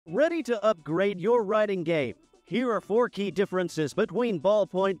Ready to upgrade your writing game? Here are 4 key differences between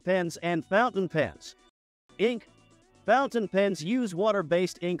ballpoint pens and fountain pens. Ink. Fountain pens use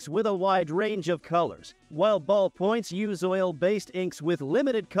water-based inks with a wide range of colors, while ballpoints use oil-based inks with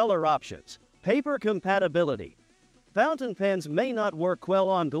limited color options. Paper compatibility. Fountain pens may not work well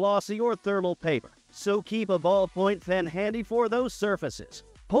on glossy or thermal paper, so keep a ballpoint pen handy for those surfaces.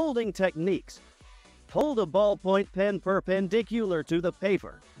 Holding techniques. Hold a ballpoint pen perpendicular to the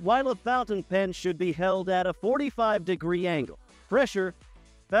paper, while a fountain pen should be held at a 45-degree angle. Pressure.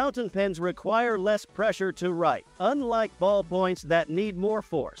 Fountain pens require less pressure to write, unlike ballpoints that need more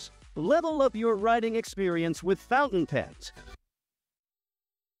force. Level up your writing experience with fountain pens.